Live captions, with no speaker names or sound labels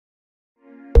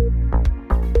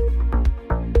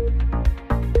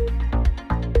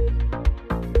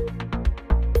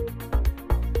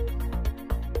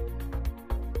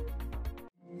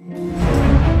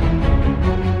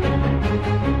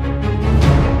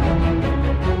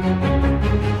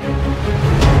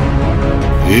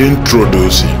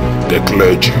Introducing the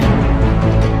clergy,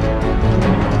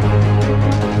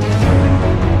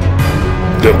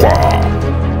 the choir,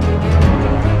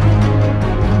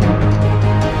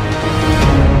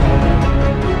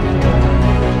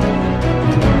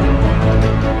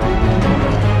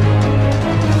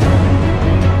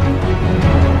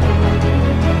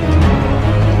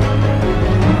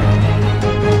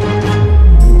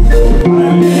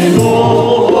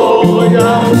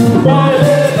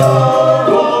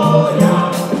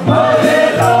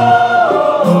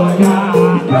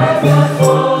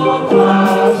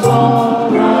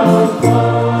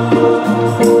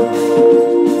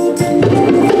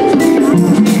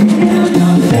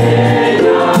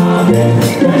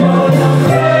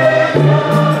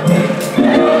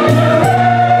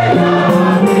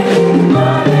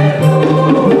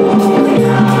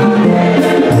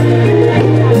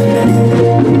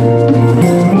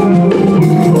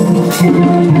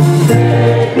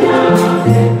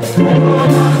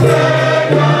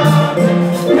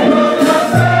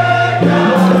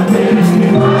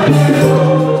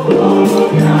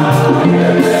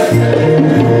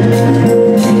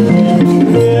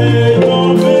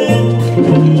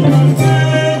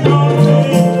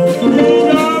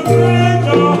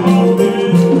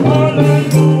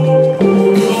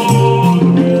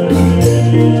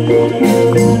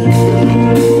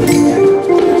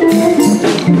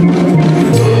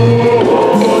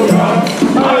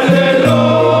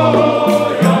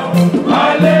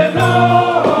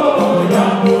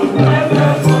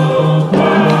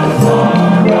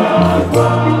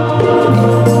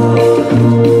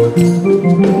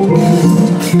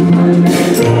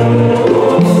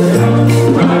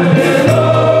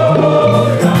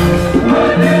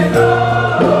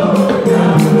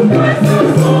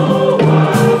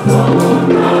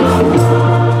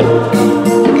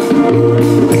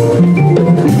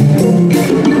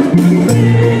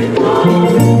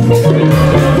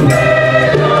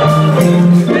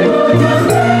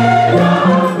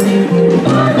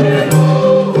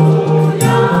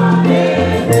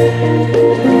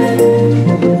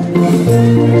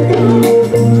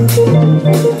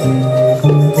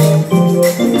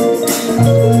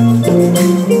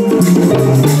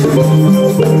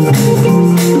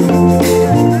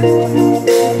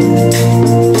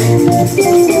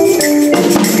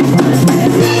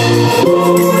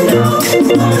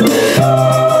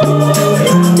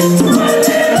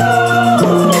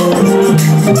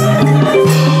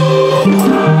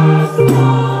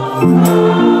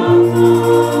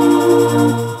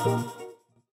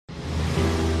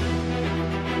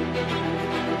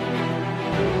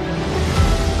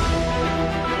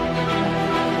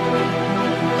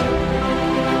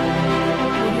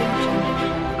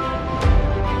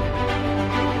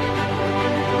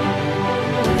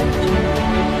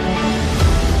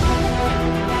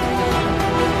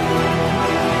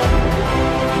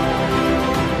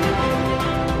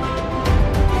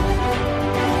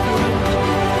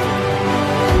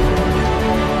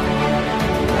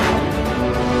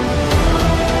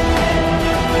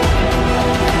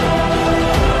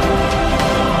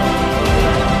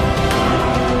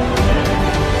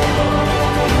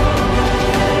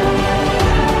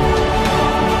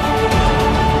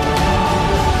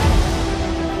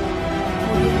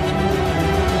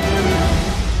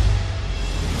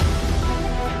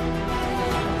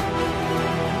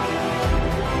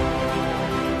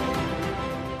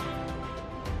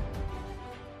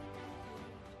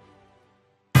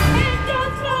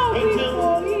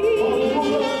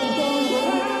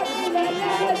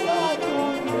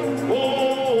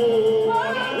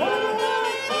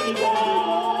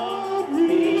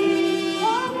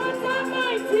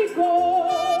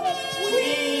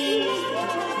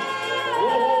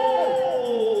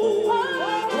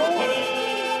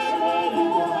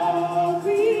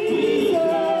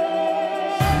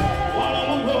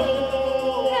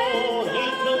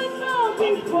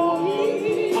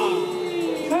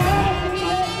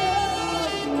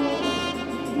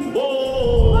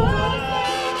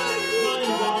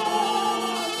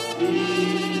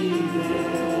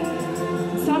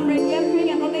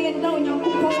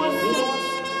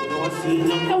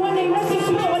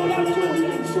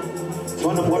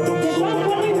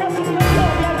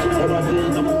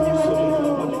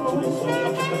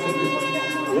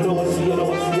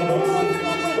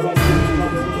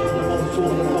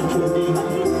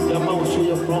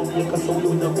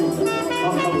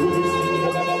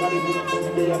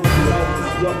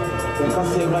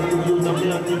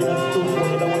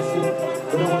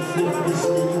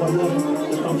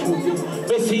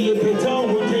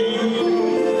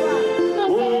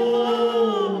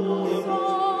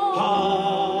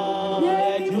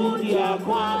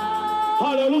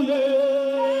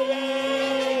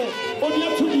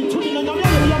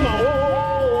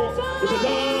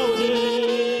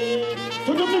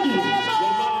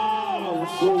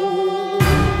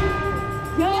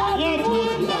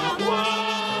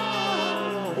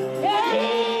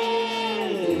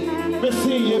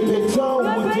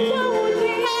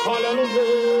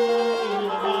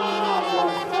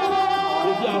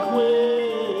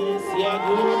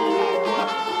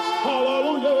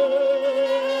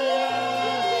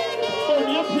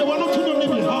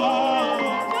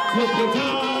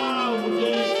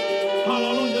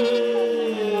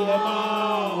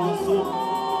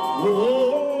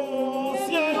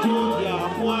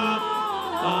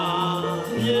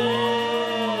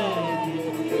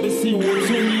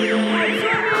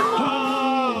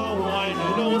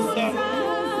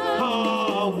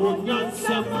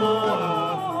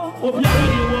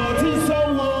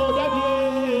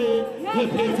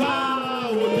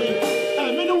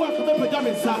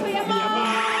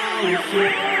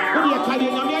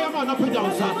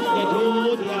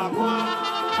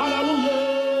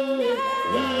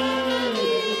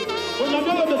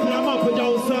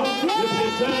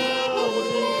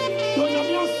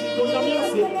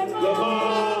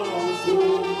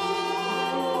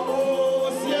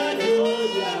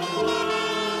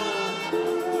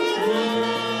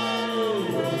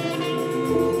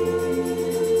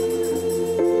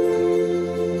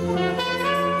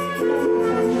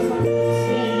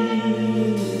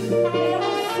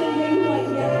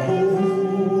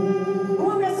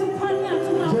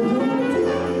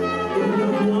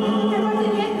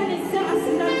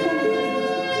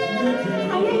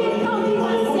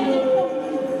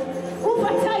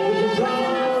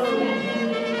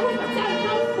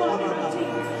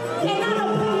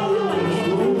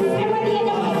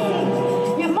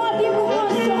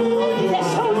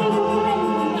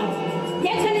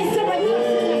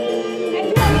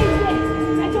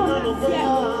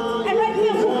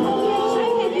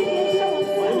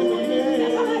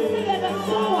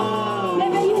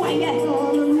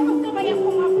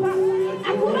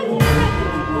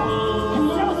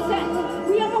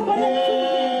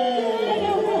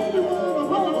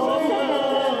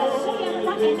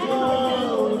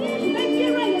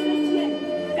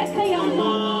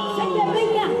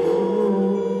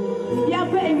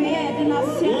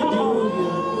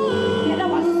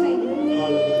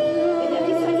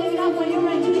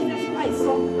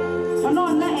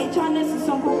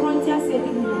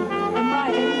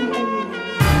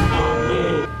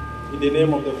 In the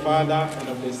name of the Father, and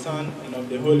of the Son, and of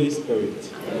the Holy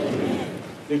Spirit. Amen.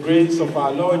 The grace of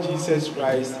our Lord Jesus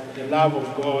Christ, the love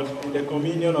of God, and the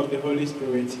communion of the Holy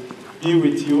Spirit be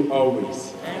with you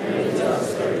always. And with your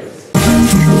spirit.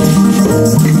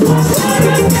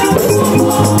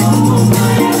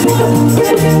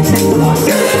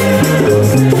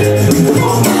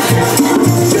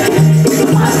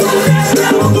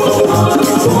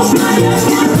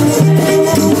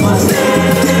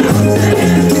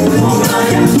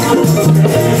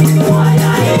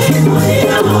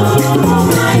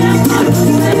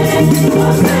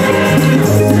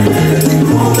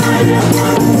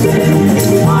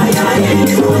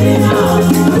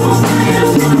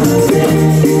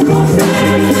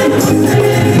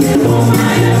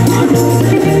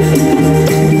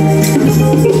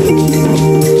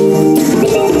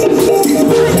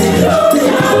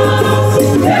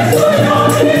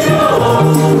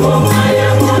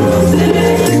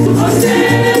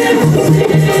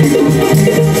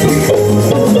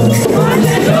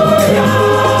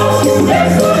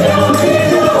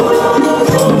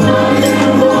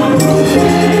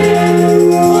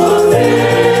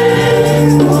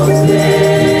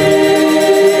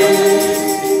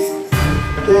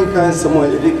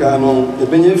 The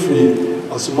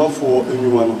benefit of small for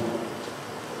anyone.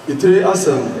 The three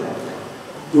awesome.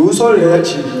 You saw the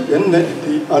achi, and let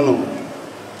it anon.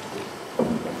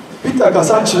 Peter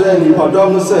Cassachre and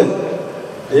Padom said,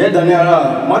 A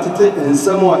Daniela, Matite and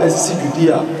Samoa as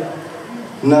Judea.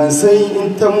 Nansay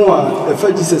in Tamua, a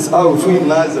fetus out of free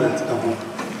Nazareth.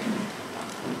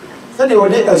 Said they were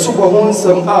a super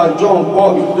wholesome John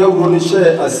Paul, they will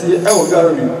share as the El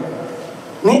Gallery.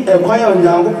 Ni ekwaya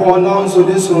nyankopon na nso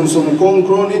de sonsom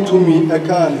konkron ni tumi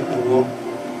eka ne ko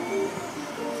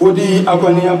odi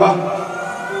akwaniaba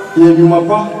ye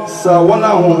nwumapa sa wona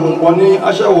honhom woni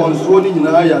ahye won so ni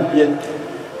nyina ya ye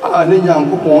a ne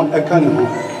nyankopon eka ne ho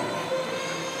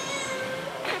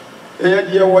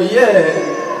de wo ye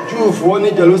Jufo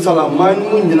ni Jerusalem man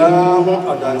mu nyina ho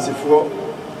adansefo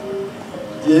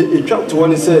de etwa to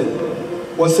woni se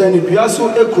wo se ni dua so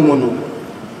ekumo no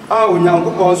a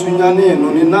onyankopon so nyane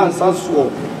no ni nansa so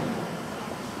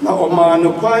na o ma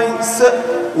no kwan se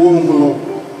wo hunu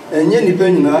enye nipa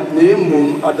nyina na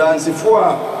emum adansefo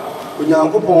a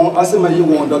onyankopon asema yi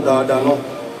won dadaada no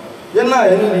ye na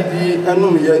ye ni di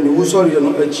enum ye ni wusori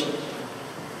no achi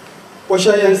wo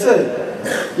hye yen se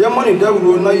ye mo ni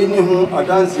dawuro na yi ni hu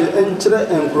adanse enkyere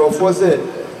enkrofo se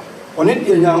oni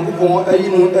de onyankopon ayi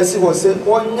no esi ho se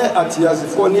onye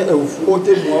atiasefo ne awufo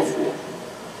temuafo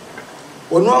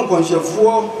Ono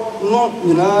ankonhyefoɔ no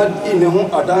nyinaa di ne ho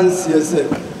adanse se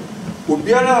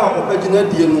Obiara obegina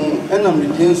die no enam ne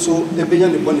die nso ebenya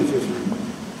ne bone fefe.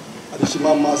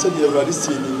 Adishima ma se de Awurade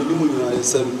sie ni minimu nyina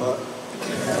yesempa.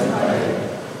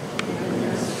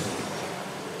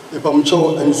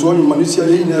 Epamcho enso nyuma ne sie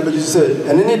yi na ebeji se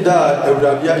ene ne da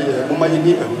Awurade aye moma ye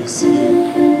ni ahurisi.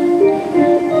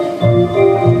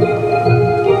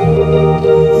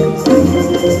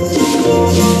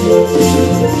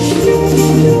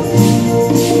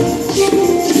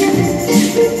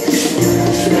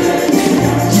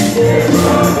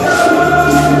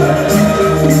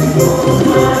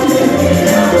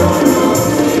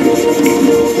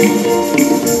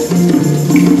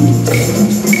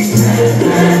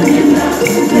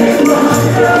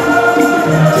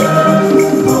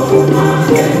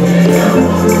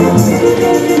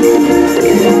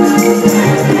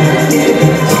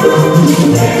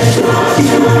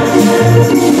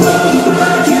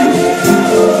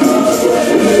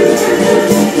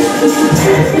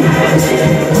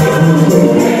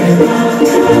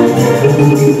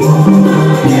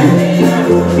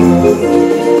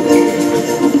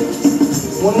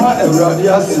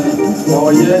 Radiasi,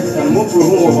 Oye, and Mupru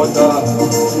Water,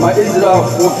 my Israel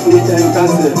for free and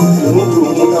cancer, Mupru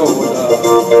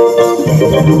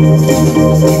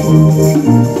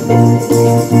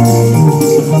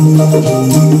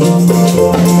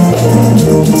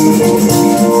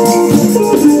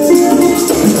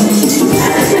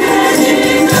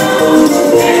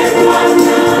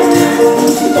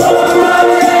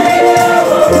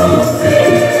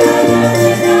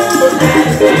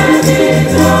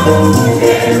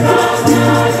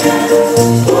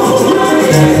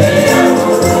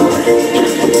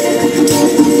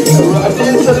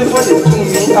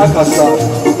Akasa,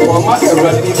 Wama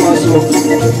Everadi Maso,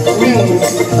 Winu,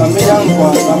 Namayankwa,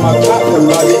 Namaka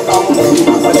Everadi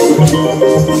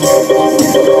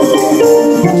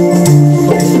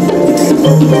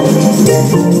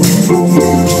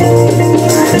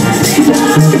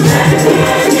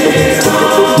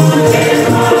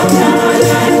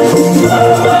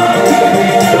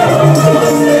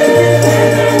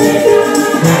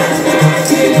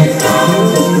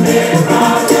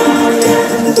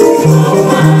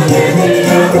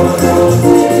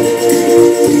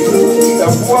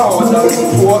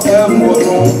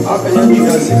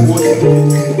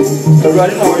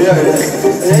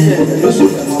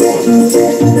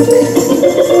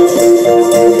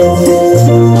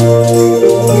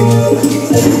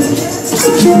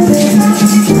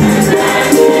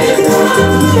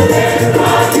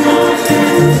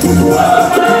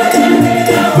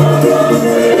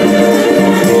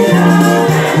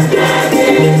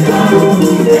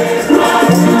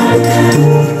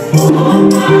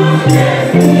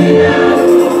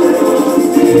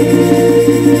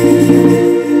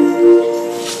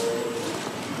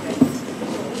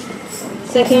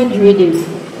Second reading.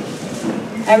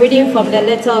 A reading from the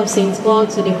letter of St. Paul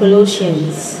to the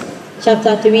Colossians,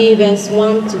 chapter 3, verse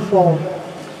 1 to 4.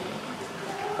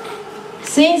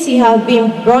 Since you have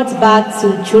been brought back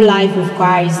to true life with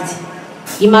Christ,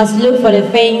 you must look for the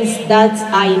things that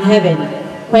are in heaven,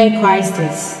 where Christ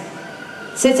is,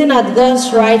 sitting at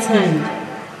God's right hand.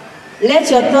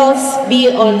 Let your thoughts be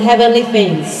on heavenly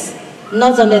things,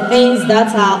 not on the things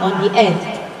that are on the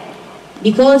earth,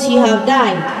 because you have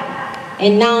died,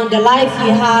 and now the life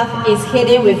you have is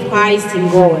hidden with Christ in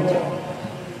God.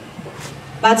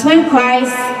 But when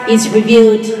Christ is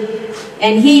revealed,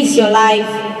 and He is your life,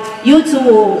 you too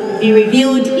will be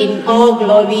revealed in all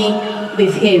glory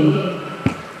with Him.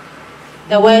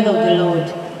 The word of the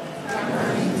Lord.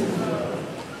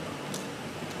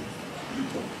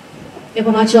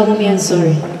 I'm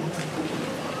sorry.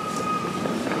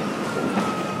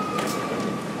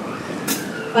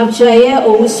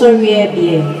 I'm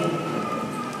sorry.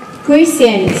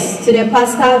 Christians, to the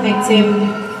Paschal victim,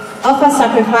 offer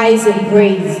sacrifice and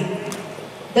praise.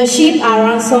 The sheep are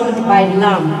ransomed by the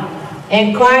Lamb,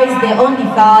 and Christ, the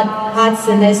undefiled, had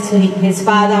sinners to His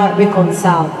Father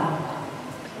reconciled.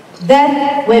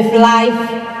 Death with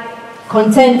life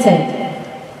contented,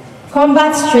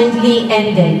 combat strangely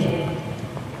ended.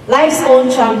 Life's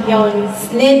own champion,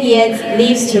 slain yet,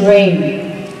 lives to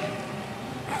reign.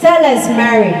 Tell us,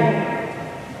 Mary,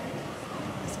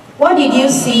 what did you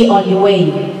see on the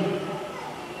way?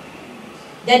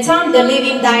 The time the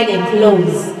living died and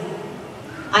closed,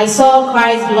 I saw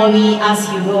Christ's glory as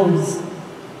He rose.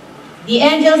 The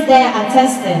angels there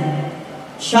attesting,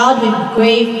 shrouded with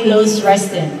grave clothes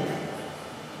resting.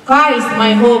 Christ,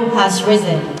 my hope, has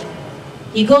risen.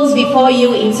 He goes before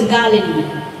you into Galilee.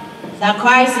 That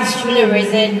Christ is truly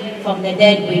risen from the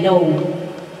dead we know.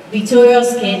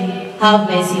 Victorious King, have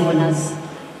mercy on us.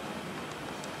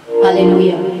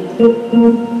 Hallelujah.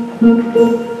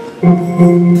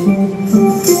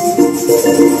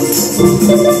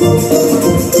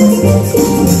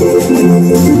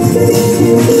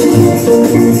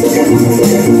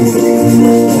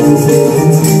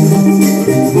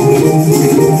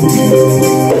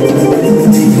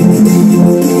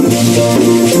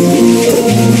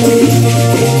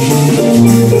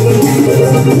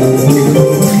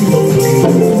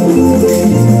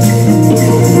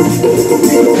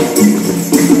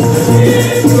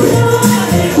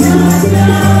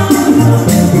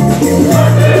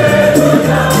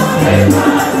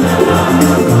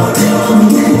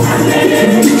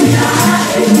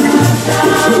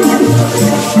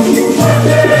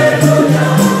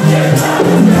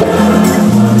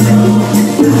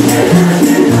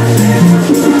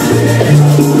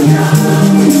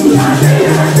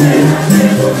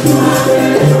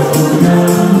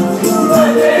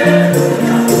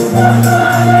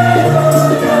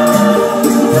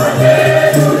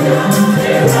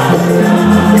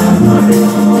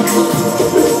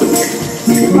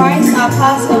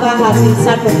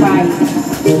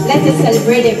 Let us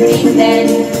celebrate the feast then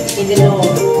in the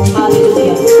Lord.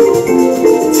 Hallelujah.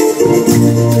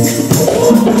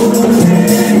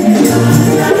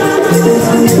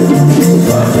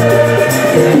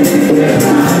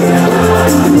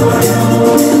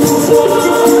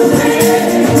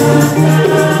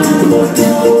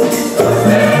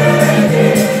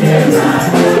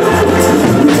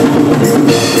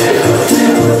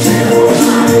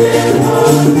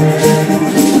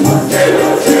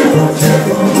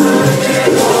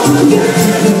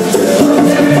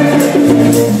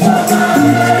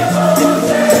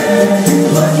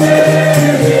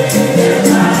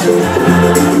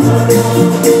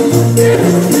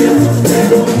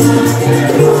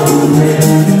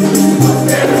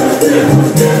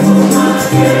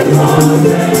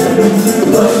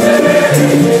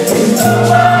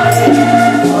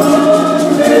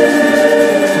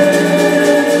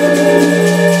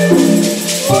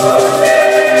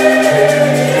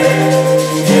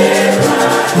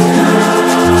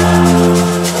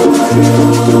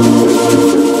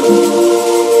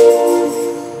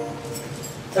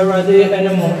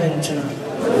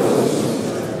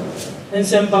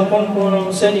 Sempa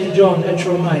Konkono, Saint John, and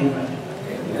Tromai.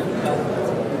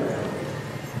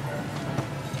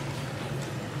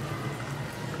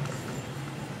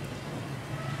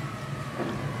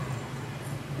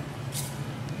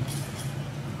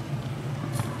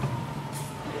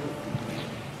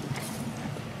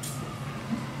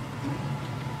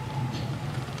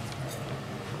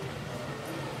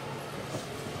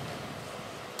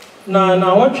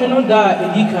 Na watch no da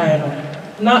edikaino.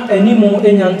 Na animo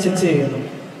enyantete no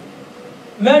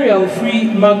Mary ofri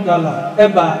Magdala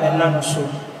eba enano so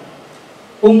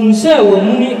Omunse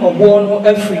wamuni obo no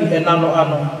afri enano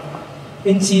ano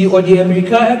Enti odi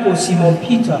America eko Simon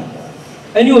Peter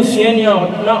Eni osuani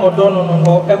na odono no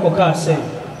ho ekoka se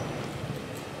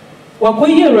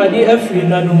Wakoyi Awurade afri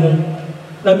nanu mu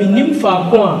na minim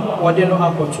faako a wode no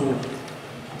akoto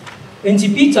Enti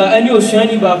Peter eni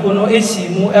osuani baako no esi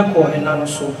mu eko enano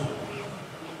so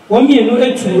Womienu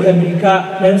etu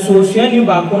America nanso osuani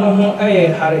baako no ho aye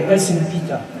hare esin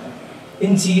Peter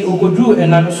enti ogodu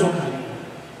enano so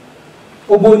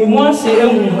obonimu ase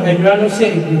ehu adwira no se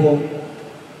ebu ho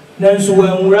nanso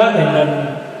wanwura enano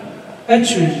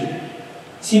actually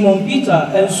Simon Peter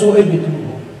enso ebedu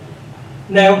ho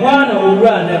na ehwa na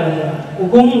owura na no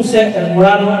ogohu se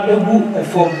enwura no egu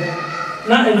efom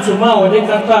na entoma wode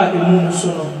kata emu no so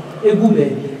no egu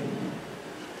baabi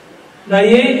na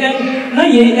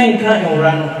ye enka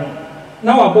enwura no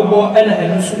na wabobo ena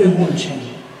enu so egu nchen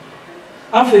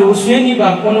afa osuani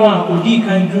baako no a odi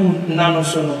kan du nano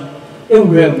so no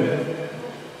ewura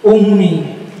ohuni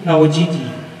na ogidi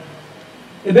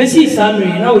ebesi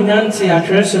samri na onyanti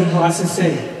atresem no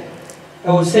asese e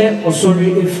wo se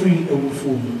osori efri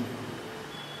ewufo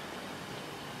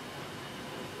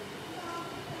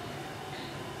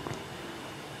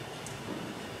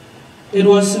It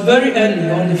was very early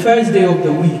on the first day of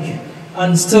the week,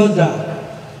 and still dark,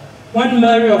 when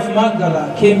Mary of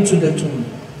Magdala came to the tomb.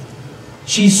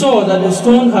 She saw that the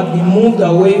stone had been moved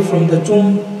away from the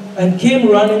tomb and came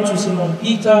running to Simon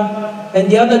Peter and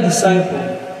the other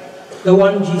disciple, the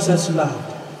one Jesus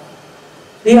loved.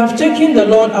 They have taken the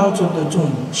Lord out of the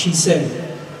tomb, she said,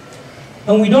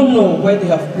 and we don't know where they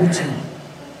have put him.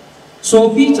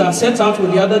 So Peter set out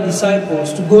with the other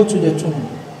disciples to go to the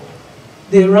tomb.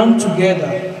 They ran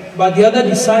together, but the other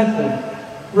disciple,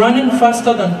 running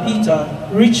faster than Peter,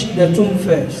 reached the tomb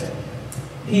first.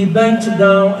 He bent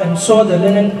down and saw the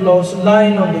linen cloths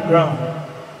lying on the ground,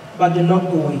 but did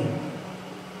not go in.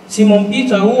 Simon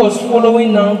Peter, who was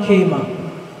following now came up,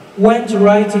 went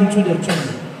right into the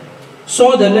tomb,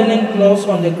 saw the linen cloths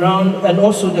on the ground and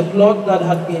also the cloth that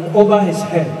had been over his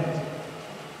head.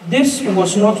 This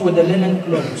was not with the linen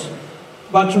cloths,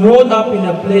 but rolled up in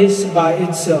a place by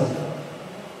itself.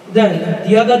 Then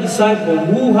the other disciple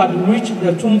who had reached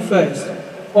the tomb first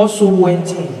also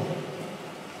went in.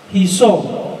 He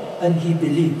saw and he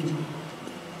believed.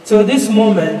 Till this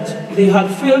moment, they had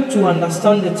failed to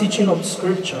understand the teaching of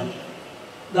Scripture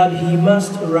that he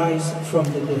must rise from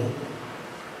the dead.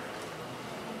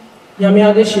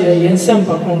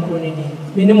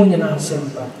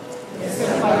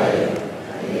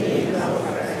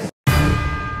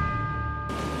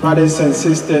 Brothers and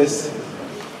sisters,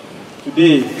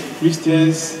 today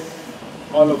Christians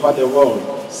all over the world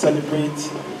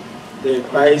celebrate the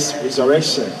Christ's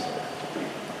resurrection.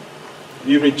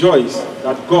 We rejoice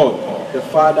that God, the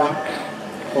Father,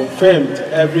 confirmed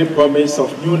every promise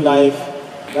of new life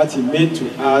that He made to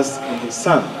us in His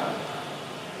Son.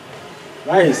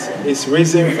 Christ is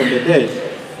risen from the dead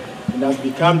and has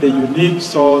become the unique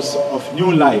source of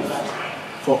new life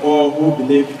for all who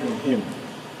believe in Him.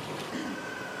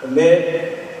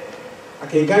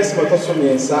 Akenkan simato so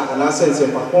miensa anase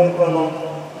nsempa konkron no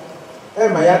e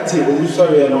ma yate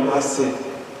owusori no ase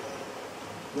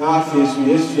na afesu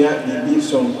yesua bibi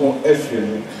sonko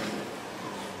efremu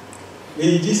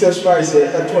e Jesus Christ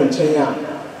eto nchen a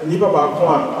nipa ba ko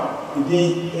a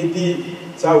edi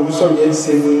sa owusori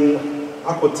ensem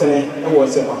akotene e wo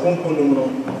se konkron no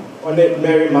one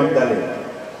Mary Magdalene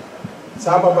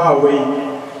sa baba we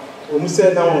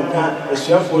omuse na wonka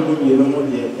esuafo do bi no mo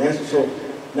de enso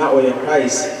na oye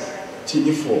Christ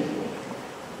chidifo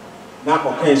na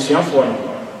oka esuafo no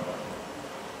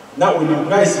na oni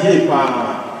Christ ye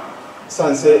pa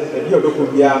sanse ebi obeko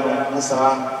bia no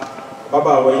asa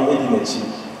baba we edi nachi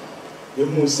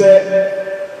emu se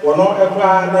wono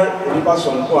ekra na nipa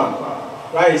sonko a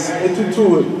Christ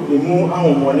etutu emu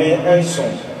ahomone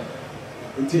enson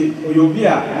nti oyobi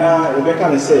a na Rebecca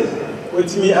ne se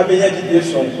wetimi abenya gidie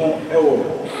sonko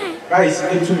ewo Christ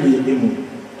etumi emu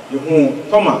yehu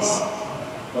Thomas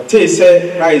ote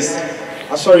se Christ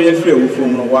asori efre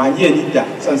wofom no wanye nida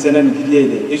sanse na gidie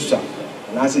de esua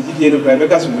na se gidie no kwa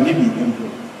Rebecca so ni bi empo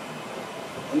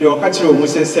ndi okachire omu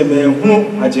se semehu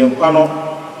agenkwa no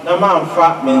na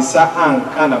mamfa mensa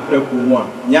anka na preku mu a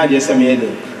nya de seme de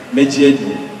meji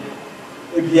edi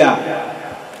ebia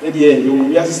edie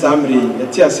yewu ya samre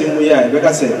yati asemu ya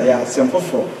Rebecca se ya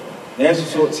semfofo na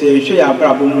yeso se ehwe ya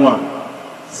abrabo mu a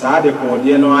saa de ko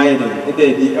de no aye de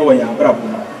edi ewo ya abrabo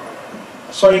mu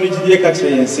so yin gidie ka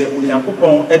kire yen se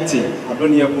Onyankopon ete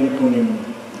adoniya konkon ni mu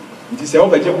nti se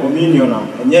obaje communion na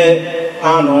enye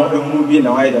pano ehunu bi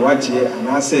na aye de wache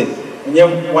anase enye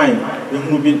wine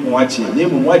ehunu bi na wache ne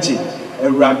mu wache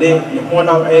ewrade ne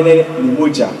hona ene ni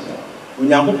moja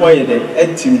Onyankopon ye de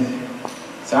etim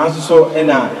saa so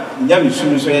ena nyame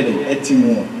sunu so ye de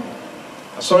etimu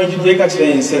so gidie ka kire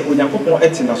yen se Onyankopon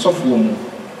ete na sofuo mu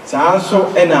saa so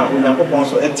ena Onyankopon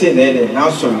so ete na ede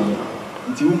na so yi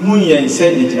nti hu yen se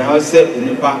ejina ha se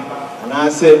enipa na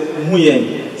se hu yen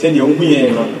se de hu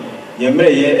yen no ye mre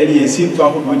ye ene yesinto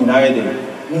ahodo nyina ye de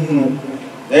hu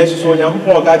na yeso so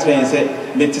Onyankopon ka kire yen se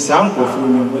metisa nkofo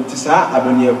mu metisa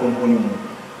adoniya konkon mu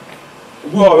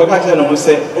ugo o ka kire no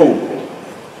se o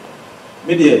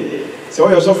medie se wo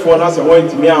yosofo na se wo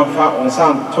ntimi amfa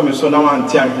onsan to me so na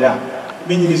wanti ahwe a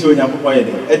menyini se Onyankopon ye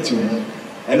de eti mu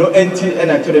eno enti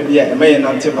ena tore bia e maye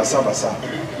nante basa basa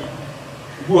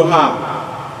ugo ha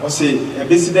o se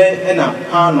ebeside ena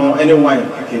pano ene wine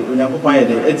keke Onyankopon ye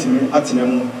de etimi atena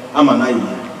mu ama na yi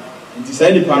nti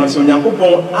sai ni pano se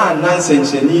Onyankopon a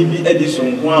nansencheni bi edi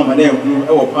sonko ama na ehunu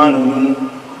e wo pano no mu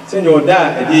se nyo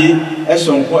da edi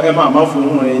esonko e ma amafo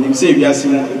hu ne nim se wiase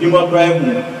mu ebi mo kra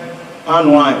ehunu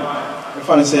pano a e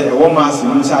fa ne se e wo maasi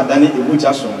mu sa dane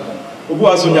ebuja sonko obu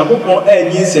aso Onyankopon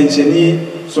enyi nsencheni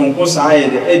sonko saaye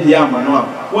de edi ama no a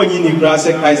wonyi ni kra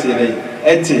se Christ de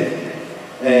ete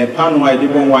pano a de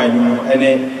bon wine mu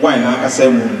ene wine akasa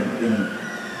mu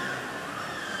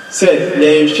se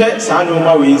ye hwe saa no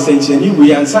ma we nsencheni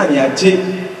we ansa ne age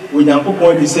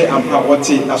Onyankopon di se ampa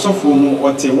wote asofo mu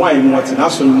wote wine mu wote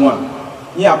naso mu a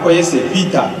ni akoye se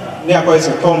Peter ni akoye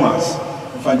se Thomas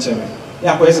mfancheme ni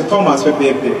akoye se Thomas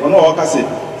pepepe ono o ka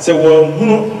se wo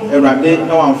hunu Ewrade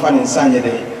na wamfa ne nsa nye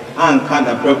de anka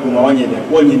na preku ma onye de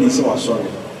wonye ni se wasore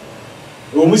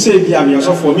o mu se bia me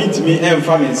asofo mitimi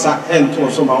emfa me nsa ento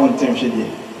so ma on tenhwe de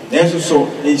nenso so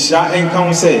ehira enka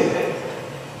ho se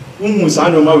unhu sa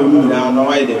no ma we mu na no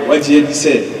aye de waje di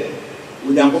se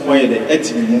Onyankopon ye de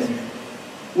etimi mu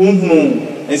unhu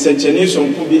ensencheni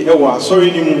sonko bi ewa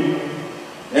asori ni mu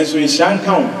enso ehira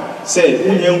nka ho say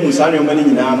unye hu sa nneɛma no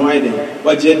nyinaa no ayɛ den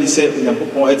wagye adi sɛ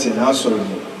Onyankopɔn ɛte n'asɔre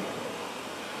mu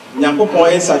Onyankopɔn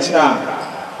ɛnsakyerɛ a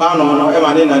paano no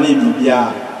ɛma ne nane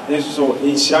biribiara nso so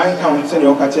nhyira nka ho sɛ ne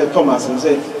ɔka kyerɛ Thomas no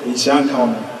sɛ nhyira nka ho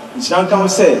nhyira nka ho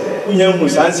sɛ unye hu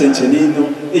sa nsɛnkyerɛnne no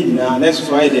nyinaa na nso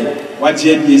so ayɛ den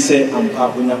wagye adi sɛ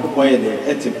ampa Onyankopɔn yɛ den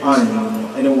ɛte paano no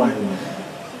ɛne wan no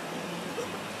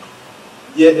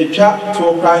yɛ etwa to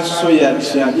kwan so yɛ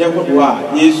asuadeɛ hodoɔ a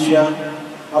yɛsua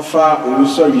afa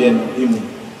owusɔreɛ no emu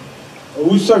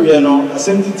owusɔreɛ no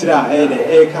asɛm titire a ɛyɛ dɛ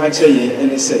ɛka kyerɛ yɛn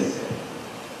ɛne sɛ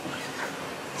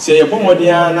sɛ yɛbɔ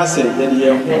mmɔden na sɛ yɛde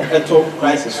yɛn ho ɛto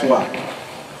Christ so a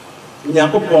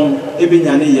Onyankopɔn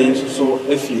ɛbɛnyane yɛn nso so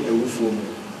afiri awufoɔ mu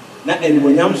na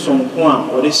animonyam sonko a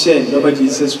ɔde hyɛ dɔba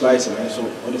Jesus Christ no so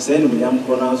ɔde sɛ animonyam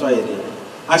korɔ no nso ayɛ dɛ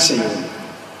ahyɛ yɛn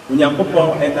Onyankopɔn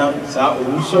ɛnam saa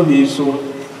owusɔreɛ so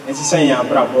ɛsesa yɛn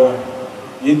abrabɔ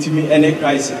yɛntumi ɛne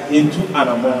Christ yɛntu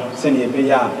anammɔn sɛnea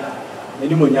yɛbɛyɛ a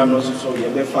animonyam no nso so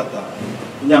yɛbɛfata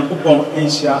Onyankopɔn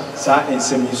ɛnhyira saa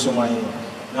nsɛm yi so ma yɛn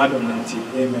na adom no nti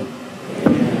amen.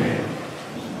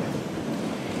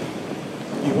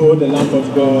 Behold the Lamb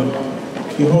of God,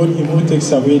 behold him who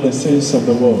takes away the sins of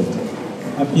the world.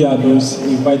 Happy are those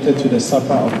invited to the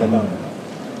supper of the Lamb.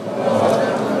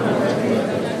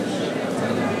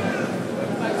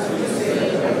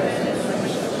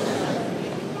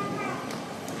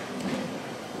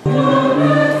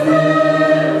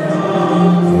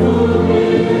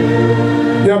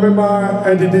 Yabema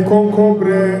edidi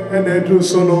konkobre enedu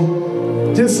sono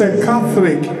jese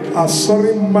Catholic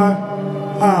asorima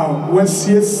a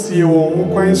wasiesie won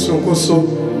kwan sonko so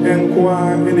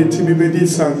enkoa ene timi bedi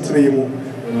santre mu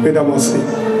bedamose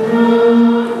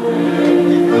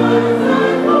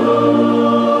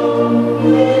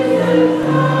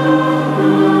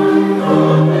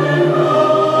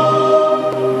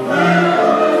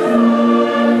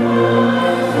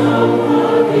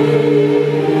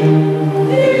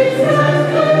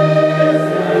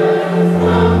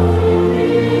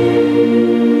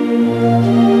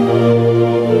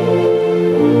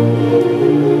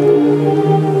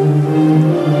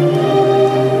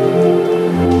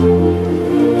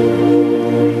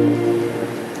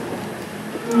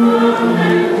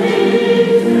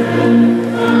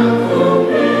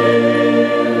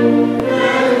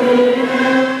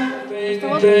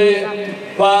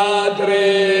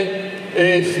Padre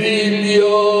e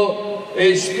Figlio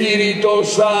e Spirito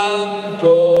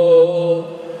Santo.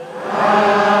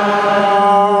 Amen.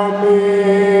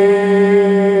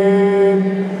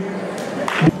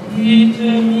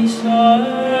 Ite missa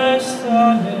est,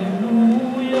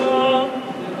 alleluia,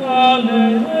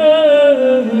 alleluia.